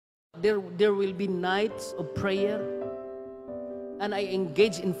there will be nights of prayer, and I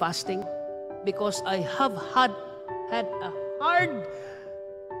engage in fasting because I have had a hard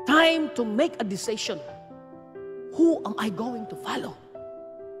time to make a decision. Who am I going to follow?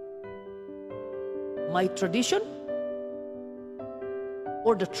 My tradition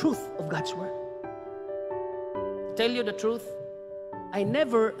or the truth of God's Word? To tell you the truth, I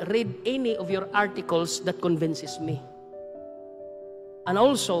never read any of your articles that convinces me. And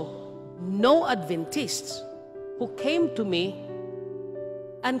also, no Adventists who came to me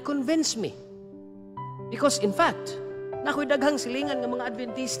and convinced me. Because in fact, nakoy daghang silingan ng mga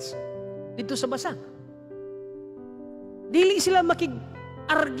Adventists dito sa basag. Dili sila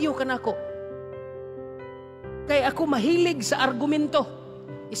makig-argue kanako. Kaya ako mahilig sa argumento.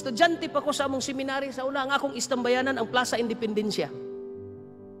 Estudyante pa ko sa among seminary sa una, ang akong istambayanan ang Plaza Independencia.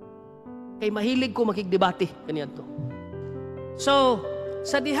 Kay mahilig ko makigdebate kaniadto. So,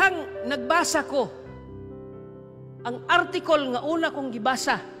 sa dihang nagbasa ko ang article nga una kong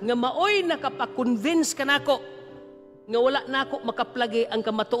gibasa nga maoy nakapakonvince kanako nga wala nako makaplagi ang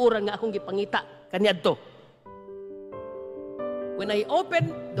kamatuoran nga akong gipangita kaniadto. When I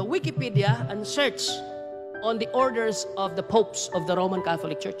opened the Wikipedia and search on the orders of the popes of the Roman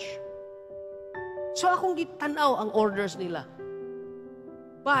Catholic Church. So akong gitanaw ang orders nila.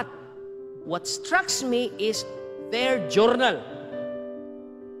 But what strikes me is their journal.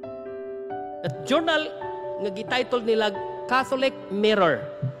 The journal nga gititle nila Catholic Mirror.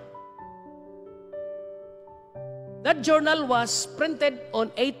 That journal was printed on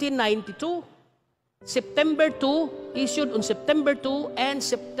 1892, September 2, issued on September 2 and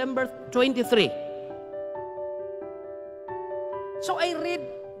September 23. So I read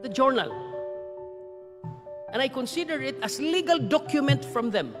the journal and I consider it as legal document from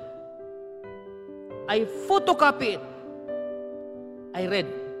them. I photocopy it. I read.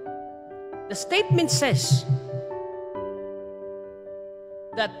 The statement says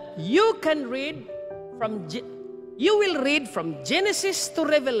that you will read from Genesis to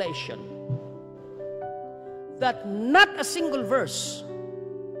Revelation that not a single verse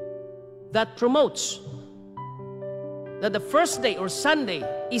that promotes that the first day or Sunday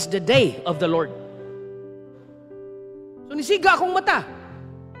is the day of the Lord. So nisiga akong mata.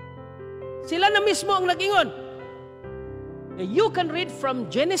 Sila na mismo ang nag-ingon. You can read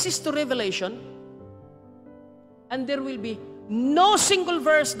from Genesis to Revelation and there will be no single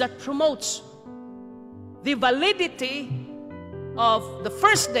verse that promotes the validity of the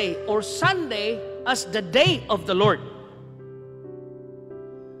first day or Sunday as the day of the Lord.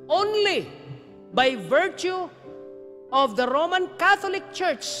 Only by virtue of the Roman Catholic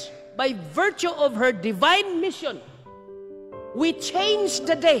Church, by virtue of her divine mission, we change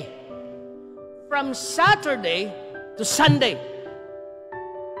the day from Saturday to Sunday.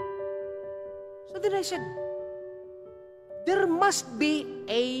 So then I said, there must be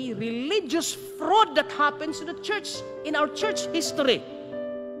a religious fraud that happens in the church, in our church history.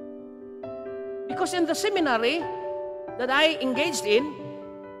 Because in the seminary that I engaged in,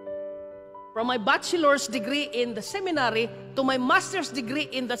 from my bachelor's degree in the seminary to my master's degree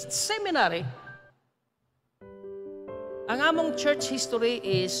in the seminary, ang among church history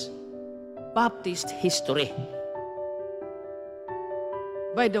is Baptist history.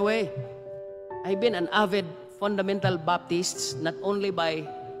 By the way, I've been an avid fundamental Baptist, not only by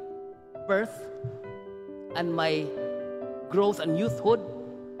birth and my growth and youthhood,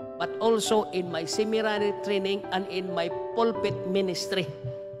 but also in my seminary training and in my pulpit ministry.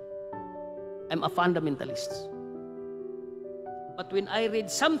 I'm a fundamentalist. But when I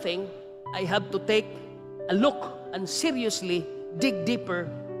read something, I have to take a look and seriously dig deeper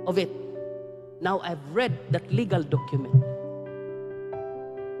of it. Now I've read that legal document.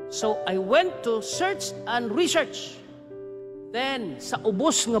 So I went to search and research. Then, sa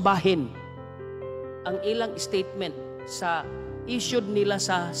ubos nga bahin, ang ilang statement sa issued nila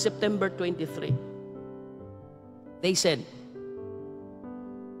sa September 23. They said,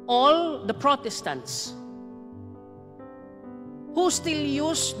 all the Protestants who still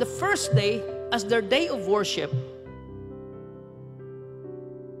use the first day as their day of worship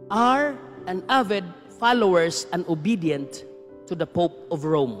are an avid followers and obedient to the Pope of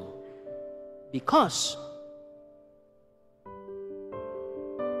Rome, because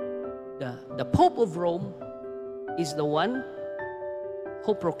the Pope of Rome is the one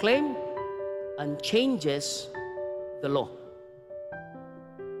who proclaims and changes the law.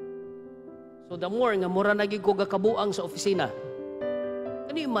 So the more nga mura naging ko gakabuang sa opisina,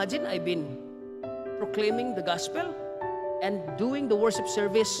 can you imagine I've been proclaiming the gospel and doing the worship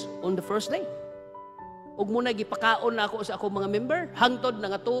service on the first day ug muna gipakaon na ako sa akong mga member, hangtod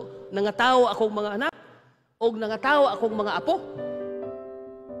nangatawo akong mga anak, ug nangatawo akong mga apo.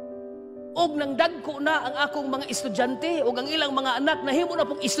 Og nang dagko na ang akong mga estudyante og ang ilang mga anak nahimo na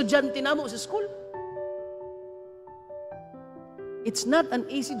pong estudyante namo sa school. It's not an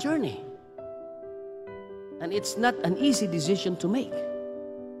easy journey. And it's not an easy decision to make.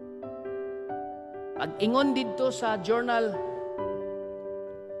 Pag ingon dito sa journal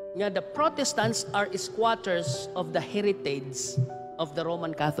nga the Protestants are squatters of the heritage of the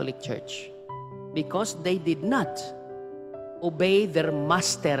Roman Catholic Church because they did not obey their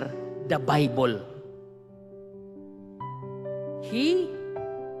master, the Bible.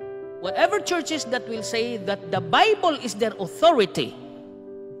 Whatever churches that will say that the Bible is their authority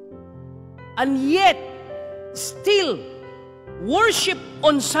and yet still worship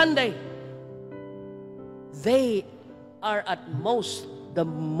on Sunday, they are at most the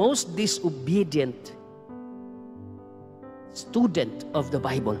most disobedient student of the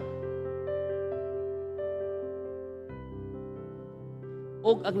Bible.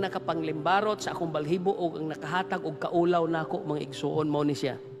 Og ang nakapanglimbarot sa akong balhibo og ang nakahatag og kaulaw nako mga igsuon mao ni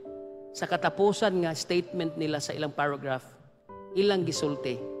siya. Sa katapusan nga statement nila sa ilang paragraph, ilang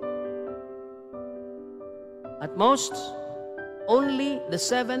gisulti. At most, only the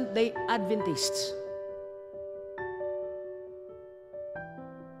Seventh-day Adventists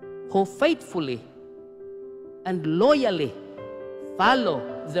who faithfully and loyally follow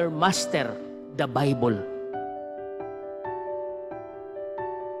their master, the Bible.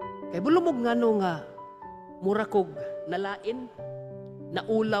 Kay bulumog ngano nga mura kog nalain,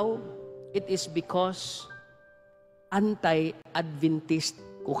 naulaw, it is because anti-Adventist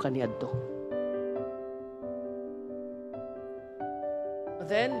ko kaniadto.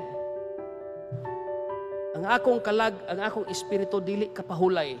 But then, ang akong espiritu dili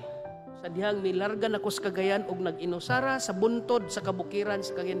kapahulay. Sa dihang milargan ako sa Cagayan og nag-inusara sa buntod sa kabukiran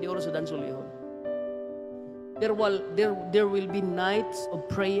sa Cagayan de Oro sa Dansulihon. There will be nights of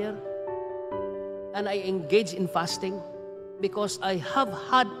prayer and I engage in fasting because I have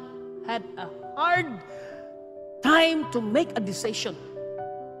had a hard time to make a decision.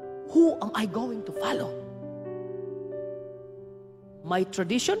 Who am I going to follow? My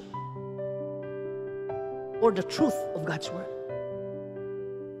tradition or the truth of God's Word?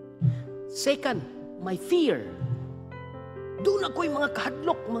 Second, my fear. Doon ako'y mga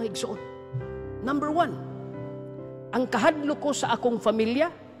kahadlok, mga igsoon. Number one, ang kahadlok ko sa akong pamilya,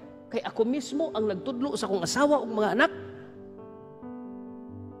 kay ako mismo ang nagtudlo sa akong asawa o mga anak,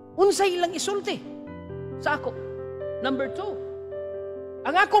 unsay ilang isulti sa ako. Number two,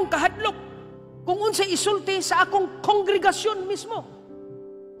 ang akong kahadlok, kung unsay isulti sa akong kongregasyon mismo,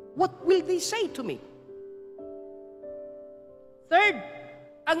 what will they say to me? Third,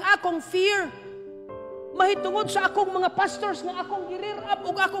 ang akong fear, mahitungod sa akong mga pastors nga akong gi-rear up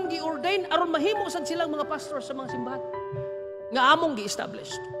o akong gi-ordain aron mahimo sad silang mga pastors sa mga simbahan nga among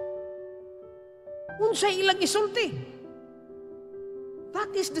gi-established. Unsay ilang isulti?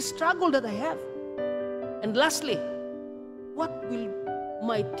 That is the struggle that I have. And lastly, what will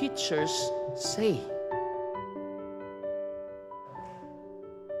my teachers say?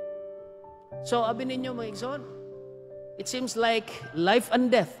 So, abi ninyo mga igsoon, it seems like life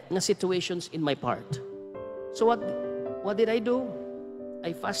and death nga situations in my part. So what did I do?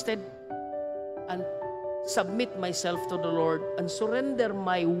 I fasted and submit myself to the Lord and surrender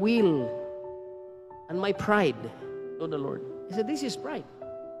my will and my pride to the Lord. I said, this is pride.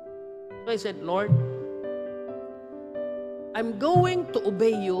 So I said, Lord, I'm going to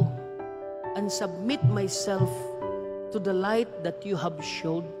obey you and submit myself to the light that you have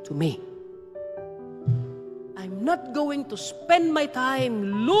showed to me. I'm not going to spend my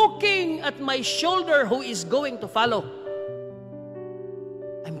time looking at my shoulder who is going to follow.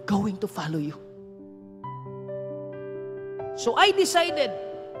 I'm going to follow you. So I decided,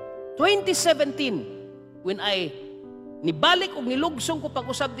 2017, when I nibalik o nilugsong ko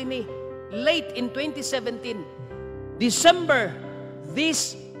pag-usab din late in 2017, December,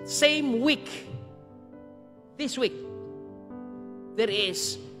 this week, there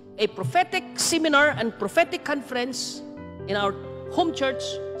is a prophetic seminar and prophetic conference in our home church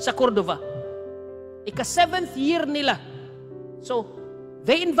sa Cordova. Ika-7th year nila. So,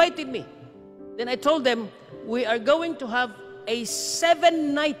 they invited me. Then I told them, we are going to have a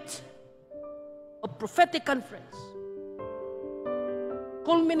 7-night of prophetic conference.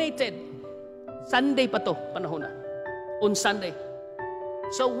 Culminated, Sunday pa to, panahon na. On Sunday.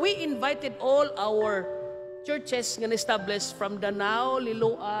 So, we invited all our churches nga established from Danao,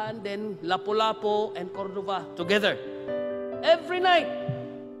 Liloan, then Lapu-Lapu, and Cordova together. Every night,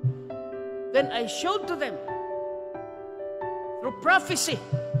 Then I showed to them through prophecy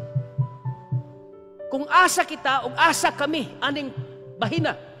kung asa kita o asa kami aning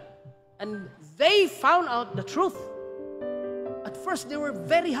bahina. And they found out the truth. At first, they were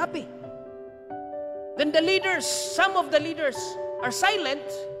very happy. Then the leaders, some of the leaders are silent,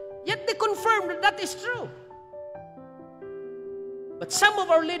 yet they confirm that that is true. But some of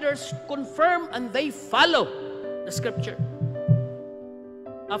our leaders confirm and they follow the scripture.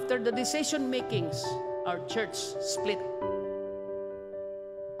 After the decision makings, our church split.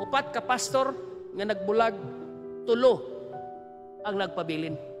 Upat ka pastor nga nagbulag, tulo ang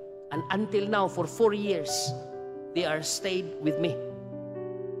nagpabilin. And until now, for 4 years, they are stayed with me.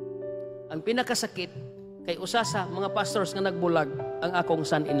 Ang pinakasakit, kay usa sa mga pastors nga nagbulag, ang akong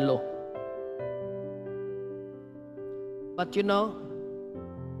son-in-law. But you know,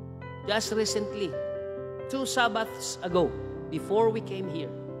 just recently, 2 Sabbaths ago, before we came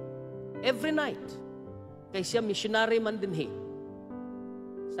here, every night, kay siya missionary man dinhi,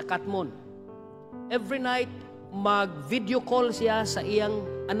 sa Katmon, every night, mag-video call siya sa iyang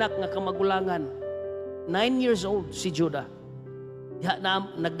anak nga kamagulangan. 9 years old, si Judah. Diha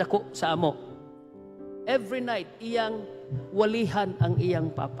na nagdako sa amo. Every night, iyang walihan ang iyang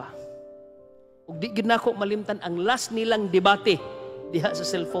papa. Ug di gid nako malimtan ang last nilang debate diha sa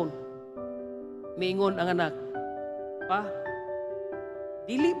cellphone. Miingon ang anak, Pa,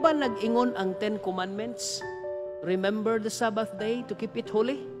 dili ba nag-ingon ang 10 Commandments? Remember the Sabbath day to keep it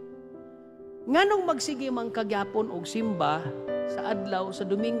holy? Nganong magsige mang kagyapon og simba sa adlaw sa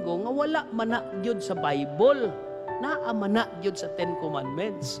Domingo nga wala mana gyud sa Bible, naa mana gyud sa 10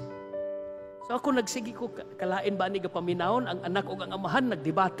 Commandments. So ako nagsige ko kalain ba ni gapaminawon ang anak ug ang amahan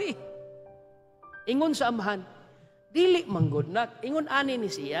nagdebate. Ingon sa amahan, dili manggod nak. Ingon ani ni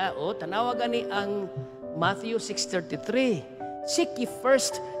siya, tanawa gani ang Matthew 6:33. Seek ye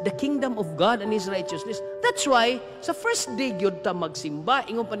first the kingdom of God and His righteousness. That's why sa first day gyud ta magsimba.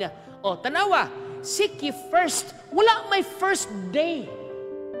 Ingon pa niya, tanawa, seek ye first. Wala may first day.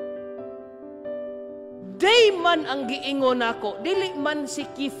 Day man ang giingon nako, dili man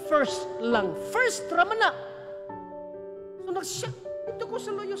seek ye first lang. First raman na. So nagsya, ito ko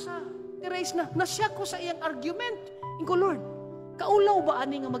sa loyo sa Teresa na, nasya ko sa iyang argument. Ingo, Lord, kaulaw ba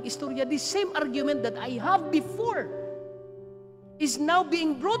ani nga mag-istorya? The same argument that I have before is now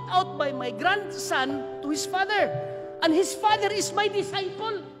being brought out by my grandson to his father. And his father is my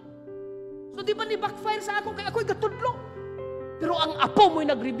disciple. So di ba ni backfire sa ako, kaya ako'y gatudlo. Pero ang apo mo'y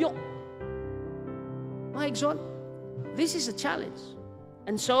nag-rebuke. Mga igsoon, this is a challenge.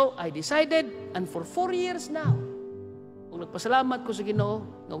 And so, I decided, and for 4 years now, kung nagpasalamat ko sa Ginoo,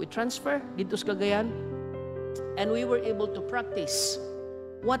 na we transfer dito sa Cagayan, and we were able to practice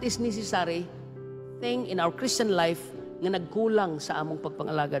what is necessary thing in our Christian life nga nagkulang sa among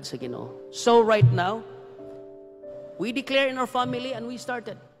pagpangalagad sa Ginoo. So right now, we declare in our family and we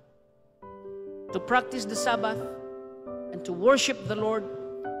started to practice the Sabbath and to worship the Lord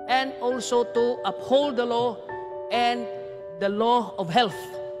and also to uphold the law and the law of health.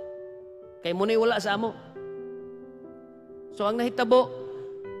 Kay muna'y wala sa amo. So ang nahitabo,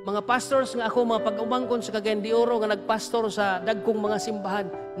 mga pastors nga ako, mga pag-umangkon sa Cagayan de Oro nga nagpastor sa dagkong mga simbahan,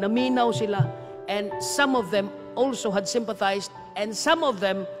 naminaw sila, and some of them also had sympathized, and some of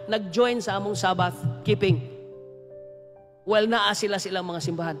them nag-join sa among Sabbath keeping. Well, naa silang mga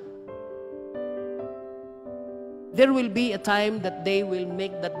simbahan. There will be a time that they will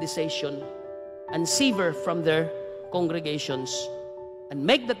make that decision and sever from their congregations and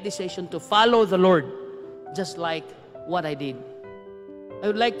make that decision to follow the Lord, just like what I did.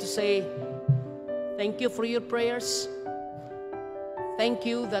 I would like to say thank you for your prayers. Thank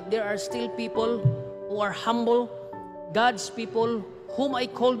you that there are still people who are humble, God's people, whom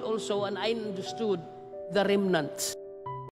I called also, and I understood the remnant.